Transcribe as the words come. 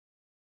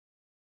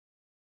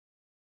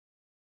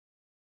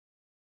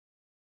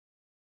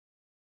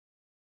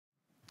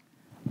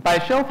By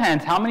a show of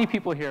hands, how many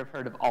people here have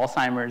heard of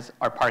Alzheimer's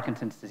or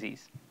Parkinson's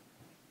disease?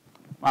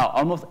 Wow,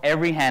 almost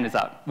every hand is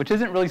up, which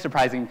isn't really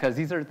surprising because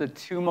these are the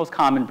two most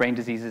common brain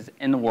diseases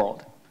in the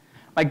world.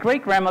 My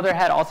great-grandmother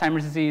had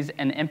Alzheimer's disease,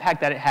 and the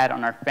impact that it had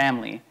on our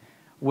family,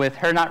 with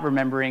her not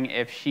remembering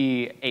if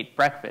she ate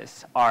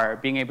breakfast or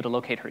being able to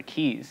locate her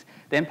keys,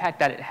 the impact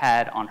that it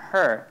had on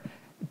her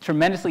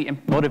tremendously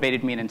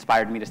motivated me and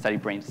inspired me to study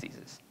brain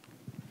diseases.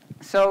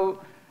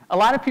 So a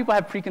lot of people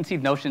have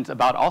preconceived notions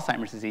about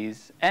Alzheimer's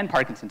disease and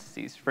Parkinson's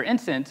disease. For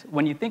instance,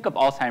 when you think of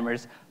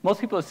Alzheimer's, most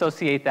people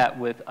associate that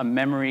with a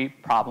memory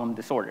problem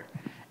disorder.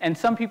 And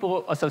some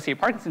people associate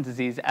Parkinson's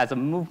disease as a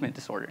movement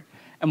disorder.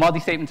 And while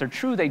these statements are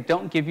true, they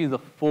don't give you the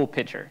full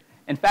picture.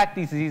 In fact,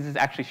 these diseases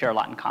actually share a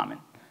lot in common.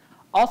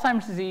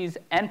 Alzheimer's disease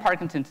and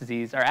Parkinson's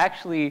disease are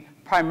actually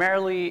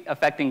primarily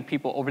affecting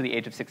people over the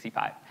age of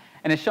 65.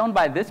 And as shown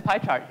by this pie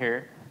chart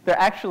here, they're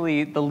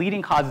actually the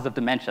leading causes of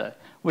dementia,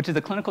 which is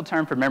a clinical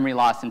term for memory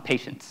loss in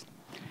patients.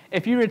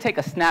 If you were to take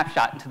a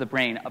snapshot into the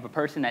brain of a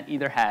person that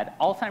either had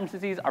Alzheimer's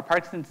disease or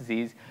Parkinson's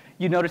disease,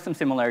 you'd notice some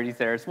similarities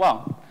there as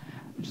well.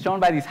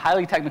 Shown by these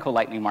highly technical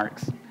lightning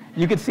marks,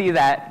 you could see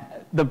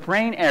that the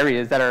brain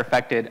areas that are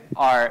affected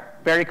are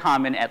very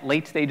common at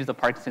late stages of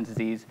Parkinson's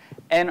disease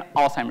and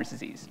Alzheimer's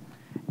disease.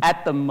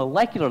 At the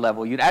molecular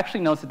level, you'd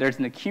actually notice that there's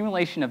an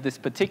accumulation of this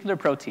particular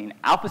protein,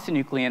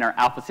 alpha-synuclein, or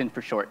alpha-syn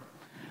for short.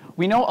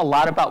 We know a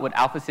lot about what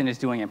alpha-syn is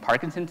doing in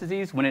Parkinson's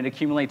disease. When it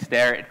accumulates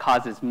there, it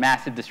causes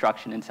massive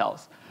destruction in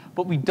cells.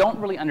 But we don't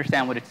really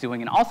understand what it's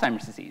doing in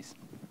Alzheimer's disease.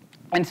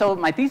 And so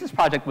my thesis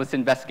project was to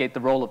investigate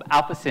the role of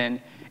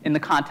alpha-syn in the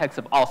context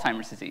of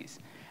Alzheimer's disease.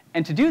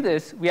 And to do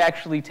this, we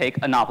actually take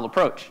a novel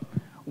approach.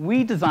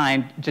 We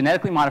designed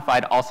genetically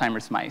modified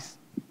Alzheimer's mice.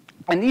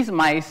 And these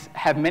mice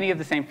have many of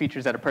the same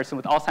features that a person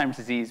with Alzheimer's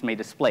disease may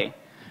display.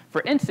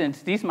 For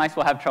instance, these mice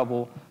will have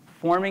trouble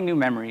forming new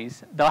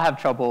memories. They'll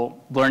have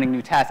trouble learning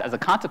new tasks as a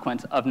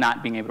consequence of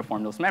not being able to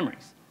form those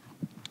memories.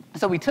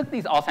 So we took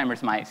these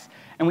Alzheimer's mice,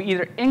 and we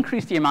either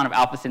increased the amount of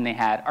alpha-syn they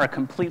had or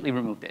completely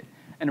removed it.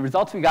 And the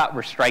results we got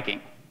were striking.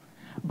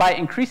 By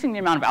increasing the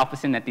amount of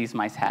alpha-syn that these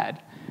mice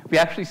had, we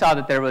actually saw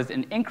that there was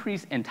an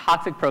increase in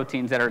toxic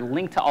proteins that are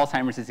linked to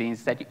Alzheimer's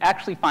disease that you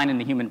actually find in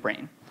the human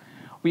brain.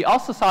 We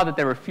also saw that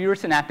there were fewer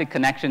synaptic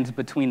connections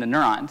between the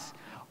neurons,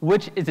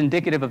 which is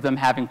indicative of them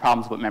having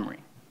problems with memory.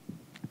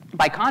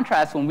 By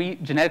contrast, when we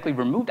genetically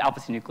removed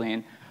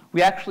alpha-synuclein,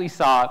 we actually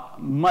saw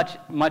much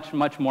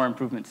more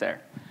improvements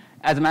there.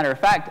 As a matter of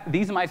fact,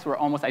 these mice were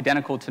almost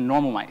identical to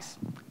normal mice.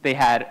 They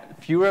had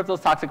fewer of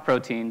those toxic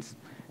proteins,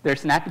 their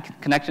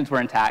synaptic connections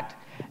were intact,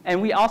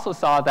 and we also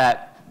saw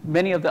that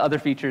many of the other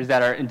features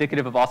that are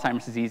indicative of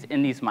Alzheimer's disease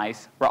in these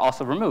mice were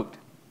also removed.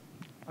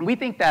 And we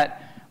think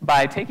that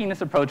by taking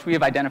this approach, we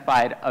have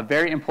identified a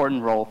very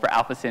important role for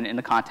alpha-syn in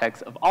the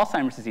context of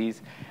Alzheimer's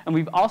disease, and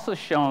we've also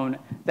shown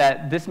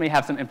that this may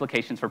have some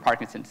implications for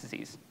Parkinson's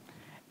disease.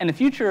 In the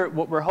future,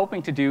 what we're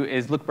hoping to do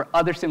is look for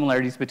other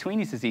similarities between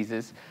these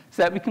diseases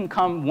so that we can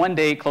come one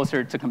day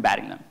closer to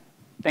combating them.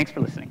 Thanks for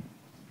listening.